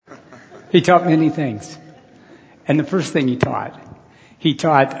He taught many things. And the first thing he taught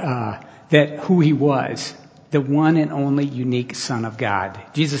that who he was, the one and only unique Son of God.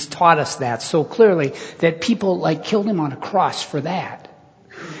 Jesus taught us that so clearly that people killed him on a cross for that.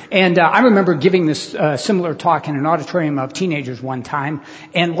 And I remember giving this similar talk in an auditorium of teenagers one time.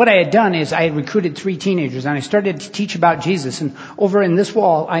 And what I had done is I had recruited 3 teenagers, and I started to teach about Jesus. And over in this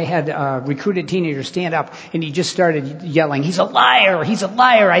wall, I had recruited teenagers stand up, and he just started yelling, "He's a liar! He's a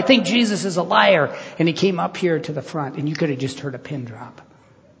liar! I think Jesus is a liar!" And he came up here to the front, and you could have just heard a pin drop.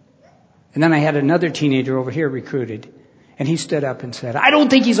 And then I had another teenager over here recruited, and he stood up and said, "I don't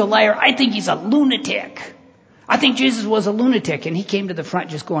think he's a liar. I think he's a lunatic. I think Jesus was a lunatic." And he came to the front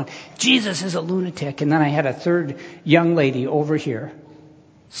just going, "Jesus is a lunatic." And then I had a third young lady over here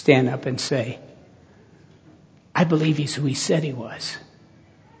stand up and say, "I believe he's who he said he was.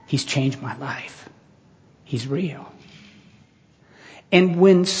 He's changed my life. He's real." And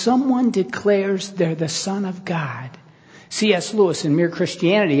when someone declares they're the Son of God, C.S. Lewis in Mere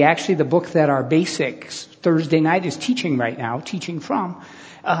Christianity, actually the book that our basics Thursday night is teaching right now, teaching from,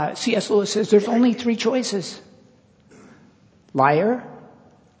 C.S. Lewis says there's only 3 choices. Liar,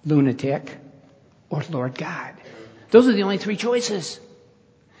 lunatic, or Lord God. Those are the only 3 choices.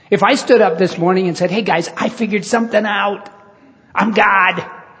 If I stood up this morning and said, "Hey guys, I figured something out. I'm God,"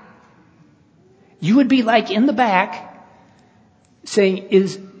 you would be in the back saying,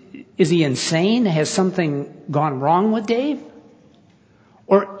 is he insane? Has something gone wrong with Dave?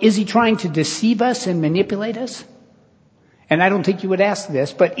 Or is he trying to deceive us and manipulate us? And I don't think you would ask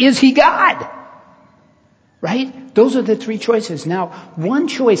this, but is he God? Right? Those are the 3 choices. Now, one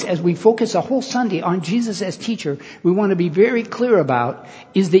choice as we focus a whole Sunday on Jesus as teacher, we want to be very clear about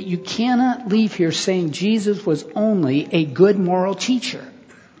is that you cannot leave here saying Jesus was only a good moral teacher.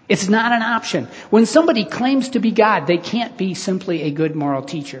 It's not an option. When somebody claims to be God, they can't be simply a good moral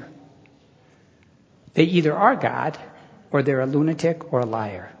teacher. They either are God or they're a lunatic or a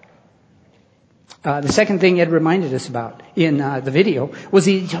liar. The second thing Ed reminded us about in the video was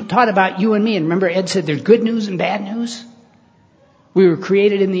he taught about you and me. And remember, Ed said there's good news and bad news. We were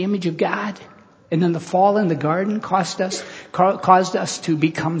created in the image of God. And then the fall in the garden caused us to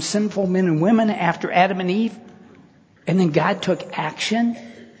become sinful men and women after Adam and Eve. And then God took action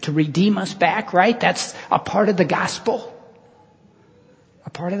to redeem us back, right? That's a part of the gospel. A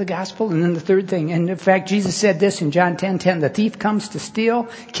part of the gospel. And then the third thing, and in fact, Jesus said this in John 10:10, "The thief comes to steal,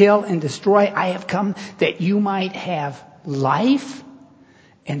 kill, and destroy. I have come that you might have life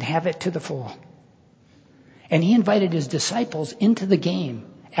and have it to the full." And he invited his disciples into the game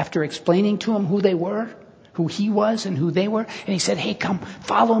after explaining to them who they were, who he was and who they were. And he said, "Hey, come,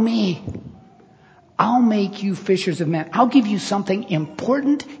 follow me. I'll make you fishers of men. I'll give you something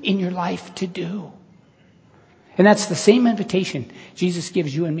important in your life to do." And that's the same invitation Jesus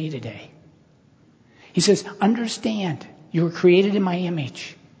gives you and me today. He says, understand, you were created in my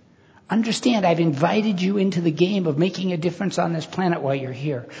image. Understand, I've invited you into the game of making a difference on this planet while you're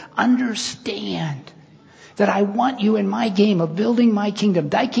here. Understand that I want you in my game of building my kingdom.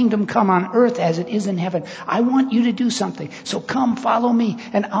 Thy kingdom come on earth as it is in heaven. I want you to do something. So come, follow me,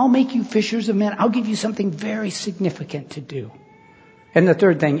 and I'll make you fishers of men. I'll give you something very significant to do. And the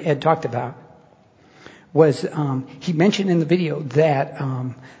third thing Ed talked about was he mentioned in the video that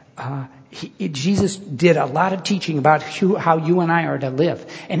Jesus did a lot of teaching about how you and I are to live.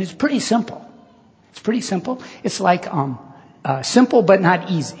 And it's pretty simple. It's pretty simple. It's simple but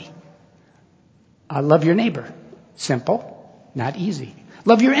not easy. Love your neighbor. Simple, not easy.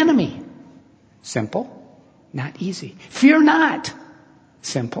 Love your enemy. Simple, not easy. Fear not.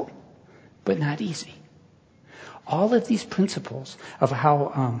 Simple, but not easy. All of these principles of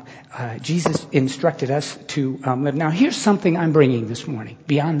how Jesus instructed us to live. Now, here's something I'm bringing this morning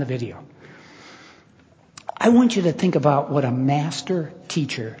beyond the video. I want you to think about what a master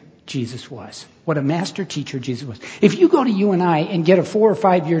teacher Jesus was. What a master teacher Jesus was. If you go to UNI and get a 4 or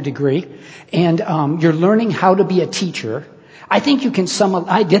 5 year degree and you're learning how to be a teacher, I think you can sum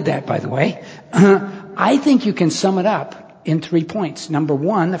up. I did that, by the way. I think you can sum it up in 3 points. Number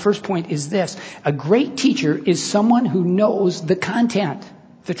 1, the first point is this. A great teacher is someone who knows the content,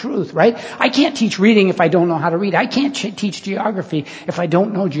 the truth, right? I can't teach reading if I don't know how to read. I can't teach geography if I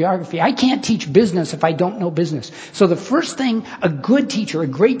don't know geography. I can't teach business if I don't know business. So the first thing a good teacher, a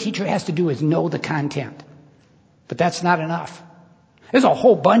great teacher has to do is know the content. But that's not enough. There's a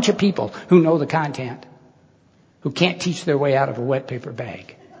whole bunch of people who know the content, who can't teach their way out of a wet paper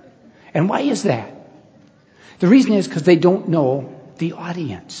bag. And why is that? The reason is because they don't know the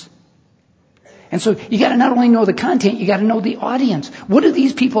audience. And so you got to not only know the content, you got to know the audience. What do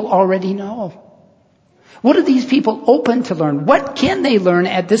these people already know? What are these people open to learn? What can they learn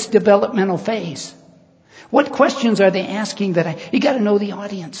at this developmental phase? What questions are they asking you got to know the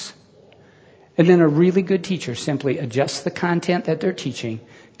audience. And then a really good teacher simply adjusts the content that they're teaching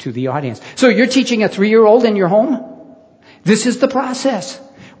to the audience. So you're teaching a 3-year-old in your home? This is the process.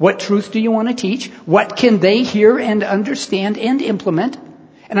 What truth do you want to teach? What can they hear and understand and implement?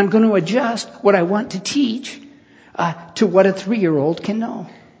 And I'm going to adjust what I want to teach to what a 3-year-old can know.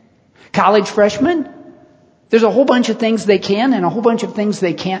 College freshmen, there's a whole bunch of things they can and a whole bunch of things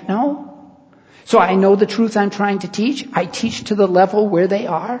they can't know. So I know the truth I'm trying to teach. I teach to the level where they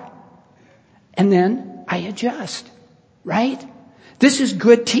are. And then I adjust, right? This is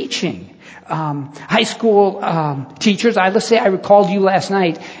good teaching. High school teachers, let's say I called you last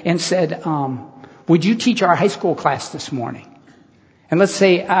night and said, would you teach our high school class this morning? And let's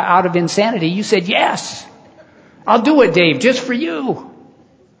say out of insanity, you said, yes, I'll do it, Dave, just for you.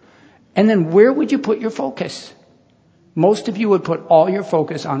 And then where would you put your focus? Most of you would put all your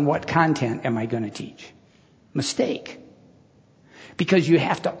focus on what content am I going to teach? Mistake. Because you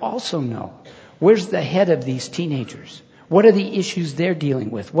have to also know, where's the head of these teenagers? What are the issues they're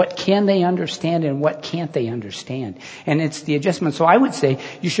dealing with? What can they understand and what can't they understand? And it's the adjustment. So I would say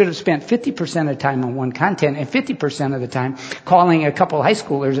you should have spent 50% of the time on one content and 50% of the time calling a couple high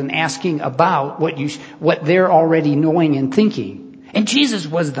schoolers and asking about what they're already knowing and thinking. And Jesus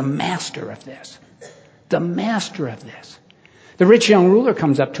was the master of this. The master of this. The rich young ruler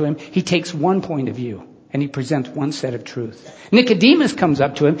comes up to him. He takes one point of view and he presents one set of truth. Nicodemus comes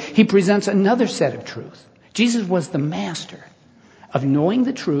up to him. He presents another set of truth. Jesus was the master of knowing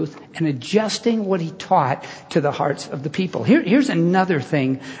the truth and adjusting what he taught to the hearts of the people. Here's another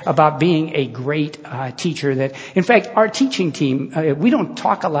thing about being a great teacher that, in fact, our teaching team, we don't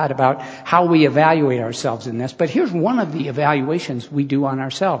talk a lot about how we evaluate ourselves in this, but here's one of the evaluations we do on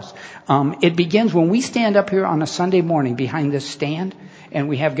ourselves. It begins when we stand up here on a Sunday morning behind this stand and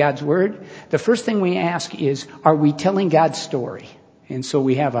we have God's Word. The first thing we ask is, are we telling God's story? And so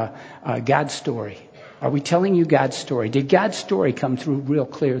we have a God's story. Are we telling you God's story? Did God's story come through real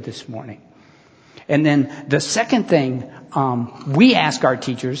clear this morning? And then the second thing we ask our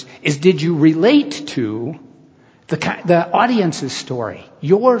teachers is, did you relate to the audience's story,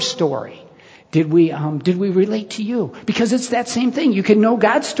 your story? Did we relate to you? Because it's that same thing. You can know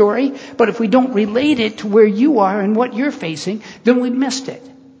God's story, but if we don't relate it to where you are and what you're facing, then we missed it.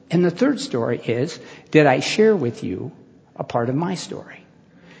 And the third story is, did I share with you a part of my story?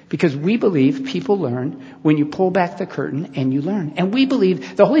 Because we believe people learn when you pull back the curtain and you learn. And we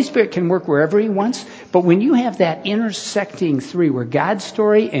believe the Holy Spirit can work wherever he wants, but when you have that intersecting three where God's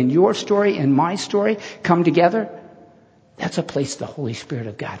story and your story and my story come together, that's a place the Holy Spirit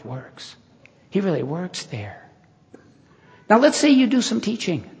of God works. He really works there. Now let's say you do some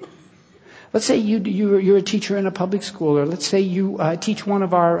teaching. Let's say you're a teacher in a public school, or let's say you teach one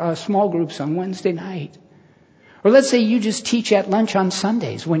of our small groups on Wednesday night. Or let's say you just teach at lunch on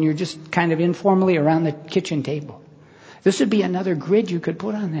Sundays when you're just kind of informally around the kitchen table. This would be another grid you could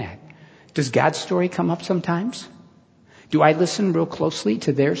put on that. Does God's story come up sometimes? Do I listen real closely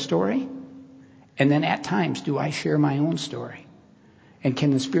to their story? And then at times, do I share my own story? And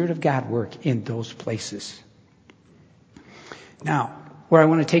can the Spirit of God work in those places? Now, where I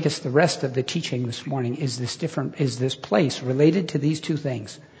want to take us the rest of the teaching this morning is this place related to these two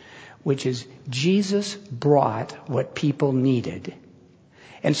things, which is Jesus brought what people needed.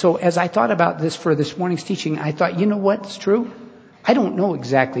 And so as I thought about this for this morning's teaching, I thought, you know what's true? I don't know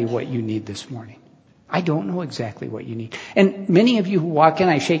exactly what you need this morning. I don't know exactly what you need. And many of you who walk in,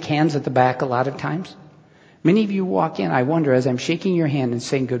 I shake hands at the back a lot of times. Many of you walk in, I wonder, as I'm shaking your hand and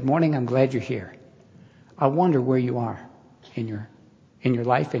saying, good morning, I'm glad you're here. I wonder where you are in your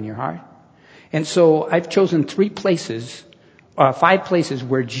life, in your heart. And so I've chosen 5 places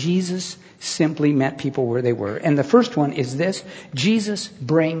where Jesus simply met people where they were. And the first one is this: Jesus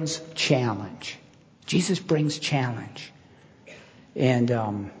brings challenge. Jesus brings challenge.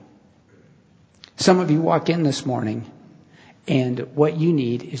 And some of you walk in this morning and what you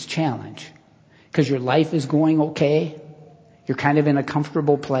need is challenge. Because your life is going okay. You're kind of in a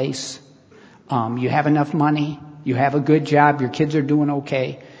comfortable place. You have enough money. You have a good job. Your kids are doing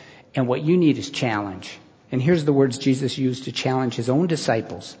okay. And what you need is challenge. And here's the words Jesus used to challenge his own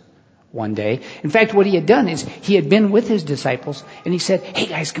disciples one day. In fact, what he had done is he had been with his disciples and he said, hey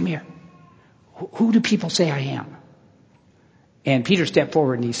guys, come here. Who do people say I am? And Peter stepped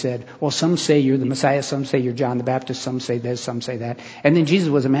forward and he said, well, some say you're the Messiah, some say you're John the Baptist, some say this, some say that. And then Jesus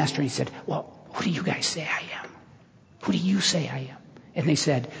was a master and he said, well, who do you guys say I am? Who do you say I am? And they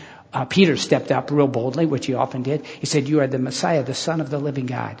said, Peter stepped up real boldly, which he often did. He said, you are the Messiah, the Son of the living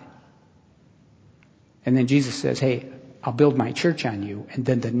God. And then Jesus says, hey, I'll build my church on you. And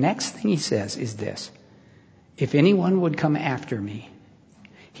then the next thing he says is this: if anyone would come after me,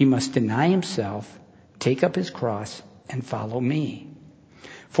 he must deny himself, take up his cross, and follow me.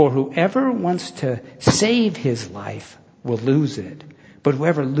 For whoever wants to save his life will lose it. But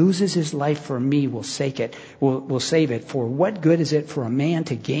whoever loses his life for me will save it. For what good is it for a man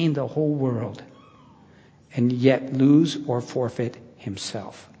to gain the whole world and yet lose or forfeit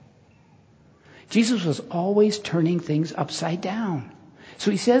himself? Jesus was always turning things upside down. So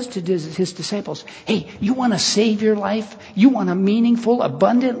he says to his disciples, hey, you want to save your life? You want a meaningful,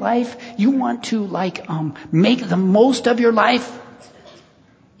 abundant life? You want to make the most of your life?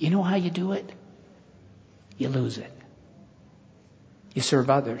 You know how you do it? You lose it. You serve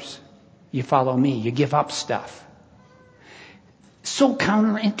others. You follow me. You give up stuff. So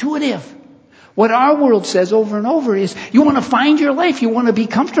counterintuitive. What our world says over and over is, you want to find your life. You want to be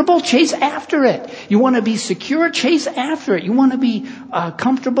comfortable? Chase after it. You want to be secure? Chase after it. You want to be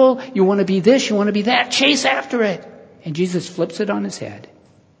comfortable? You want to be this? You want to be that? Chase after it. And Jesus flips it on his head.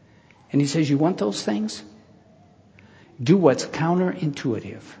 And he says, you want those things? Do what's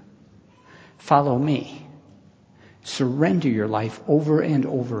counterintuitive. Follow me. Surrender your life over and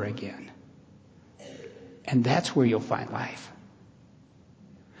over again. And that's where you'll find life.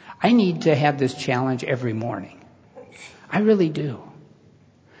 I need to have this challenge every morning. I really do.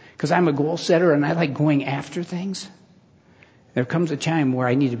 Because I'm a goal setter and I like going after things. There comes a time where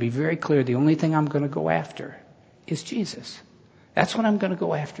I need to be very clear the only thing I'm going to go after is Jesus. That's what I'm going to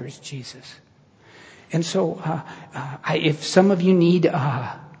go after is Jesus. And so if some of you need...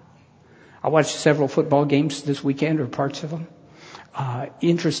 I watched several football games this weekend, or parts of them.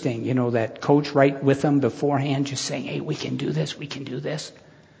 Interesting, that coach right with them beforehand just saying, hey, we can do this, we can do this.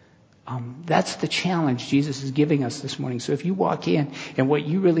 That's the challenge Jesus is giving us this morning. So if you walk in and what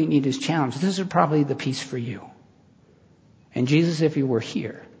you really need is challenge, this is probably the piece for you. And Jesus, if he were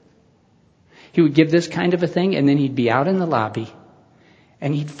here, he would give this kind of a thing, and then he'd be out in the lobby,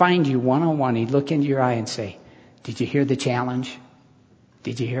 and he'd find you one-on-one. He'd look into your eye and say, did you hear the challenge?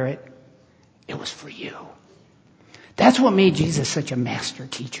 Did you hear it? It was for you. That's what made Jesus such a master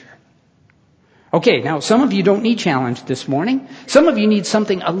teacher. Okay, now some of you don't need challenge this morning. Some of you need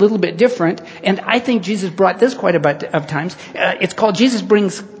something a little bit different. And I think Jesus brought this quite a bit of times. It's called Jesus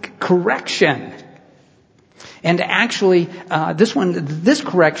brings correction. And actually, this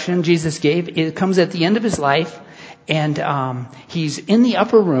correction Jesus gave, it comes at the end of his life. And he's in the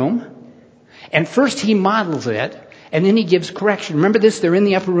upper room. And first he models it. And then he gives correction. Remember this? They're in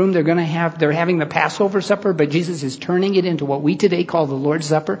the upper room. They're having the Passover supper, but Jesus is turning it into what we today call the Lord's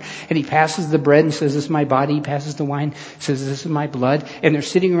Supper. And he passes the bread and says, this is my body. He passes the wine, says, this is my blood. And they're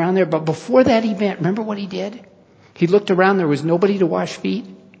sitting around there. But before that event, remember what he did? He looked around. There was nobody to wash feet.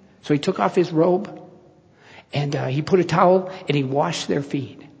 So he took off his robe and he put a towel and he washed their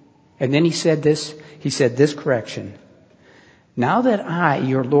feet. And then he said this correction. Now that I,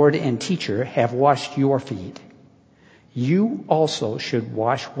 your Lord and teacher, have washed your feet, you also should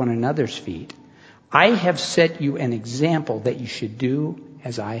wash one another's feet. I have set you an example that you should do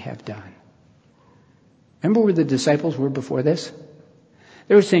as I have done. Remember where the disciples were before this?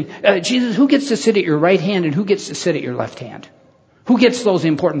 They were saying, Jesus, who gets to sit at your right hand and who gets to sit at your left hand? Who gets those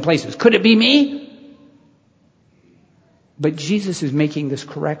important places? Could it be me? But Jesus is making this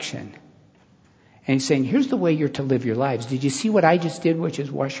correction. And he's saying, here's the way you're to live your lives. Did you see what I just did, which is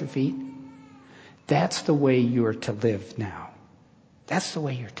wash your feet? That's the way you're to live now. That's the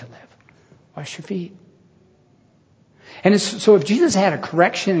way you're to live. Wash your feet. And so if Jesus had a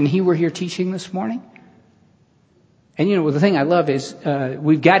correction and he were here teaching this morning, and the thing I love is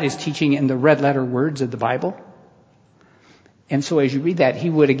we've got his teaching in the red letter words of the Bible. And so as you read that, he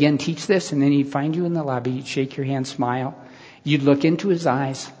would again teach this, and then he'd find you in the lobby, you'd shake your hand, smile. You'd look into his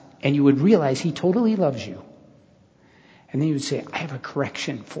eyes, and you would realize he totally loves you. And then he would say, I have a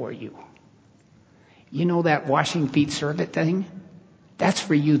correction for you. You know that washing feet servant thing? That's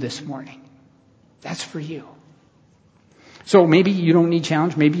for you this morning. That's for you. So maybe you don't need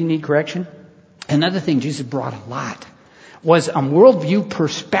challenge. Maybe you need correction. Another thing Jesus brought a lot was a worldview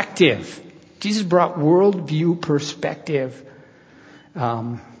perspective. Jesus brought worldview perspective.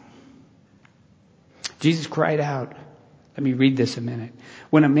 Jesus cried out. Let me read this a minute.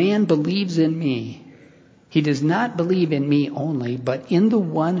 When a man believes in me, he does not believe in me only, but in the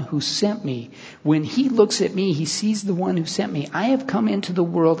one who sent me. When he looks at me, he sees the one who sent me. I have come into the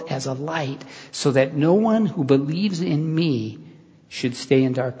world as a light so that no one who believes in me should stay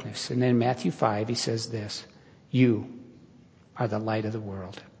in darkness. And then in Matthew 5, he says this, you are the light of the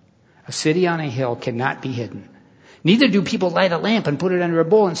world. A city on a hill cannot be hidden. Neither do people light a lamp and put it under a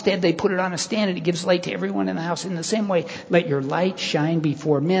bowl. Instead, they put it on a stand and it gives light to everyone in the house. In the same way, let your light shine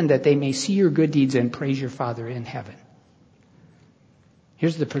before men that they may see your good deeds and praise your Father in heaven.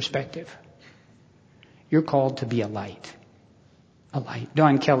 Here's the perspective. You're called to be a light. A light.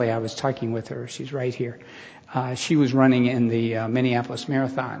 Dawn Kelly, I was talking with her. She's right here. She was running in the Minneapolis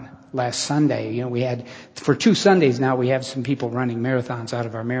Marathon last Sunday. We had, for 2 Sundays now, we have some people running marathons out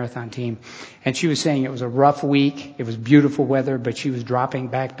of our marathon team. And she was saying it was a rough week. It was beautiful weather, but she was dropping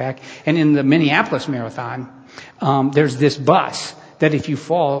back. And in the Minneapolis Marathon, there's this bus that if you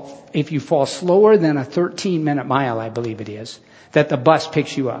fall slower than a 13-minute mile, I believe it is, that the bus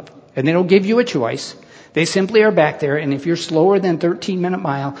picks you up. And they don't give you a choice. They simply are back there, and if you're slower than 13-minute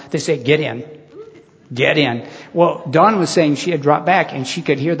mile, they say, get in. Get in. Well, Dawn was saying she had dropped back and she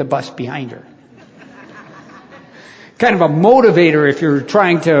could hear the bus behind her. Kind of a motivator if you're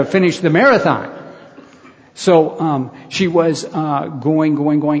trying to finish the marathon. So she was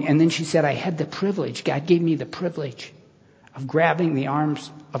going. And then she said, I had the privilege. God gave me the privilege of grabbing the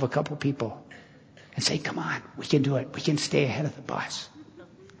arms of a couple people and say, come on, we can do it. We can stay ahead of the bus.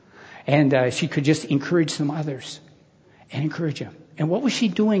 And she could just encourage some others and encourage them. And what was she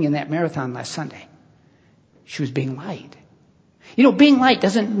doing in that marathon last Sunday? She was being light. Being light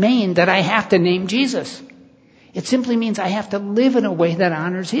doesn't mean that I have to name Jesus. It simply means I have to live in a way that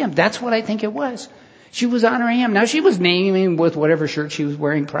honors Him. That's what I think it was. She was honoring Him. Now, she was naming Him with whatever shirt she was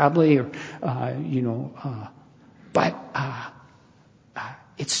wearing probably, but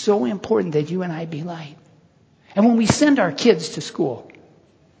it's so important that you and I be light. And when we send our kids to school,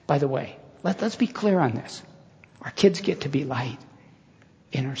 by the way, let's be clear on this. Our kids get to be light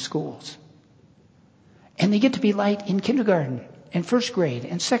in our schools. And they get to be light in kindergarten and first grade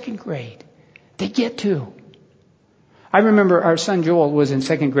and second grade. They get to. I remember our son Joel was in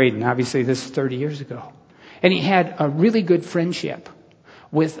second grade, and obviously this is 30 years ago. And he had a really good friendship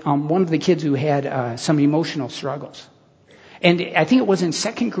with one of the kids who had some emotional struggles. And I think it was in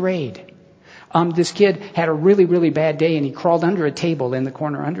second grade. This kid had a really, really bad day, and he crawled under a table in the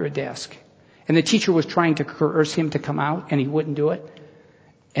corner under a desk. And the teacher was trying to coerce him to come out, and he wouldn't do it.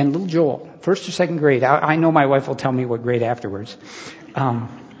 And little Joel, first or second grade, I know my wife will tell me what grade afterwards.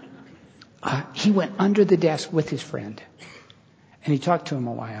 He went under the desk with his friend. And he talked to him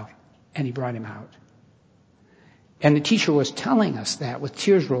a while. And he brought him out. And the teacher was telling us that with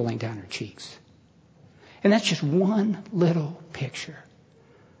tears rolling down her cheeks. And that's just one little picture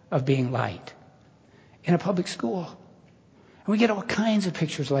of being light in a public school. And we get all kinds of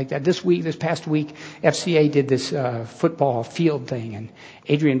pictures like that. This past week, FCA did this football field thing, and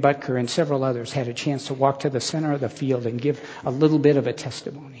Adrian Butker and several others had a chance to walk to the center of the field and give a little bit of a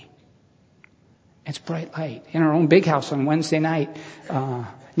testimony. It's bright light. In our own big house on Wednesday night,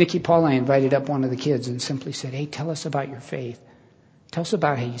 Nikki Paula invited up one of the kids and simply said, hey, tell us about your faith. Tell us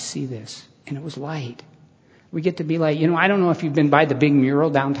about how you see this. And it was light. We get to be like, I don't know if you've been by the big mural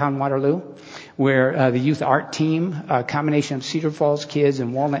downtown Waterloo, where the youth art team, a combination of Cedar Falls kids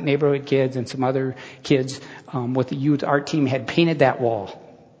and Walnut neighborhood kids and some other kids with the youth art team had painted that wall.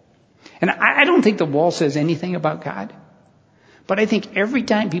 And I don't think the wall says anything about God, but I think every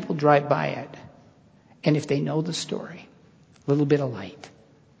time people drive by it, and if they know the story, a little bit of light.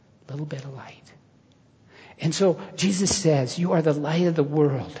 And so Jesus says, you are the light of the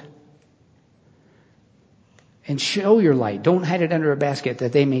world. And show your light. Don't hide it under a basket,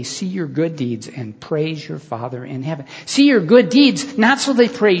 that they may see your good deeds and praise your Father in heaven. See your good deeds, not so they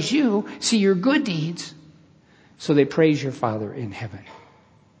praise you. See your good deeds, so they praise your Father in heaven.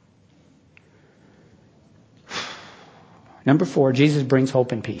 Number 4, Jesus brings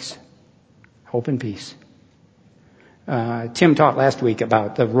hope and peace. Hope and peace. Tim taught last week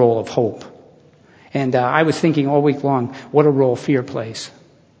about the role of hope. And I was thinking all week long, what a role fear plays.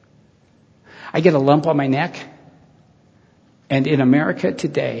 I get a lump on my neck. And in America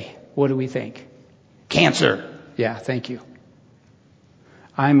today, what do we think? Cancer. Yeah, thank you.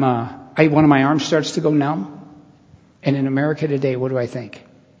 One of my arms starts to go numb. And in America today, what do I think?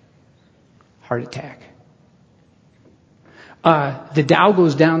 Heart attack. The Dow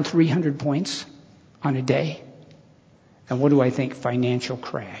goes down 300 points on a day. And what do I think? Financial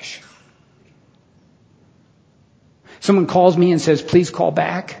crash. Someone calls me and says, please call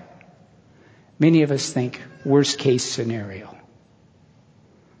back. Many of us think worst case scenario.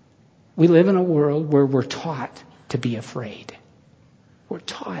 We live in a world where we're taught to be afraid. We're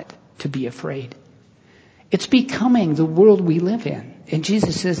taught to be afraid. It's becoming the world we live in. And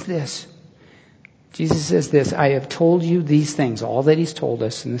Jesus says this. I have told you these things, all that He's told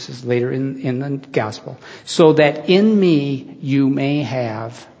us, and this is later in the gospel, so that in me you may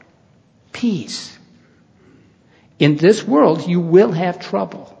have peace. In this world you will have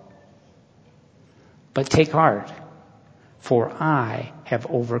trouble. But take heart, for I have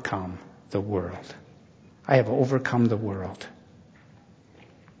overcome the world. I have overcome the world.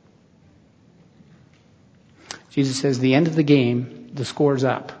 Jesus says, the end of the game, the score's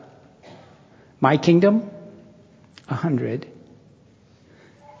up. My kingdom, 100.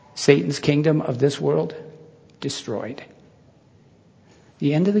 Satan's kingdom of this world, destroyed.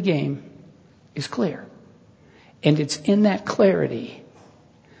 The end of the game is clear. And it's in that clarity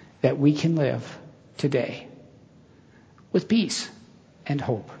that we can live today with peace and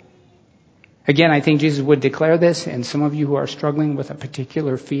hope. Again, I think Jesus would declare this, and some of you who are struggling with a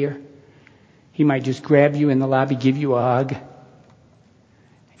particular fear, he might just grab you in the lobby, give you a hug,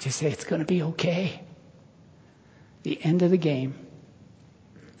 and just say, it's going to be okay. The end of the game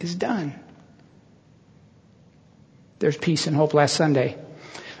is done. There's peace and hope. Last Sunday,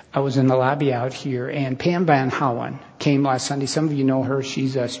 I was in the lobby out here, and Pam Van Houen came last Sunday. Some of you know her.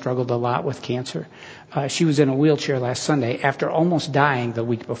 She's struggled a lot with cancer. She was in a wheelchair last Sunday after almost dying the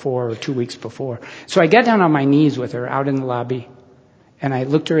week before or 2 weeks before. So I got down on my knees with her out in the lobby, and I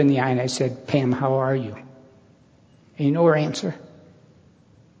looked her in the eye and I said, Pam, how are you? And you know her answer?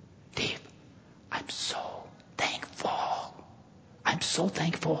 Dave, I'm so thankful. I'm so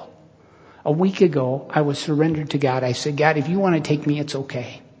thankful. A week ago, I was surrendered to God. I said, God, if you want to take me, it's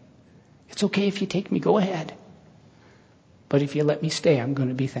okay. It's okay if you take me. Go ahead. But if you let me stay, I'm going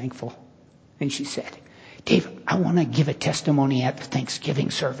to be thankful. And she said, Dave, I want to give a testimony at the Thanksgiving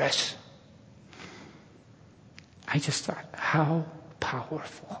service. I just thought, how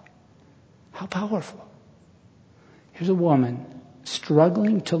powerful. How powerful. Here's a woman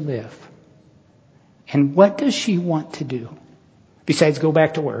struggling to live. And what does she want to do? Besides go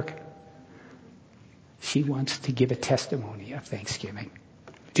back to work. She wants to give a testimony of thanksgiving.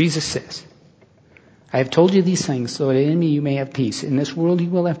 Jesus says, I have told you these things so that in me you may have peace. In this world you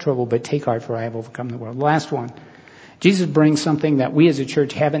will have trouble, but take heart, for I have overcome the world. Last one. Jesus brings something that we as a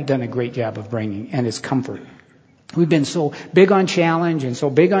church haven't done a great job of bringing, and it's comfort. We've been so big on challenge and so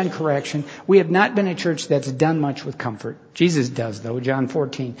big on correction. We have not been a church that's done much with comfort. Jesus does, though. John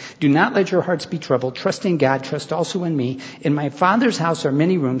 14. Do not let your hearts be troubled. Trust in God. Trust also in me. In my Father's house are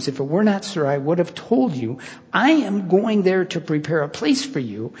many rooms. If it were not so, I would have told you. I am going there to prepare a place for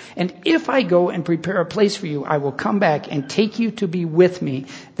you. And if I go and prepare a place for you, I will come back and take you to be with me,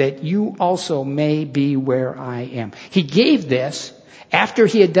 that you also may be where I am. He gave this after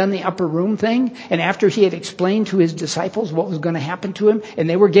he had done the upper room thing, and after he had explained to his disciples what was going to happen to him, and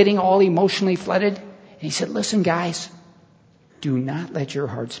they were getting all emotionally flooded. And he said, listen, guys, do not let your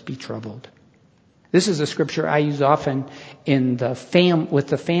hearts be troubled. This is a scripture I use often in with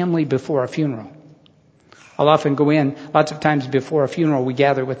the family before a funeral. I'll often go in, lots of times before a funeral, we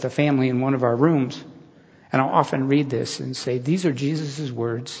gather with the family in one of our rooms, and I'll often read this and say, these are Jesus'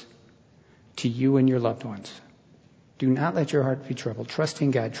 words to you and your loved ones. Do not let your heart be troubled. Trust in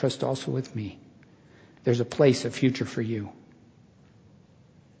God. Trust also with me. There's a place, a future for you.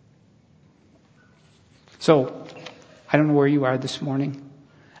 So, I don't know where you are this morning.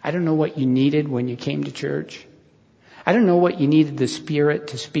 I don't know what you needed when you came to church. I don't know what you needed the Spirit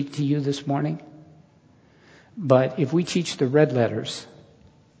to speak to you this morning. But if we teach the red letters,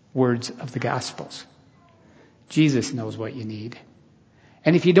 words of the Gospels, Jesus knows what you need.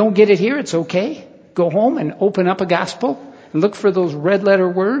 And if you don't get it here, it's okay. Go home and open up a gospel and look for those red letter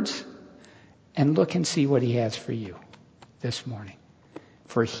words and look and see what he has for you this morning.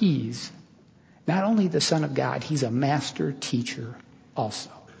 For he's not only the Son of God, he's a master teacher also.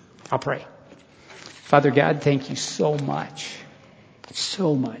 I'll pray. Father God, thank you so much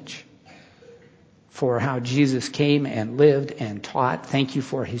for how Jesus came and lived and taught. Thank you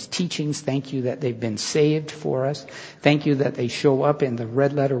for his teachings. Thank you that they've been saved for us. Thank you that they show up in the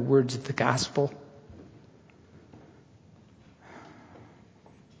red letter words of the gospel.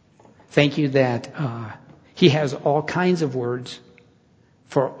 Thank you that he has all kinds of words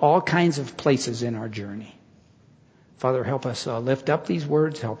for all kinds of places in our journey. Father, help us lift up these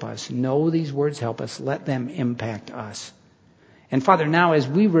words. Help us know these words. Help us let them impact us. And Father, now as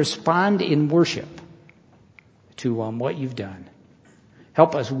we respond in worship to what you've done,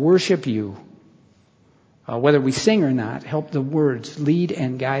 help us worship you. Whether we sing or not, help the words lead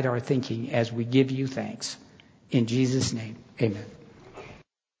and guide our thinking as we give you thanks. In Jesus' name, amen.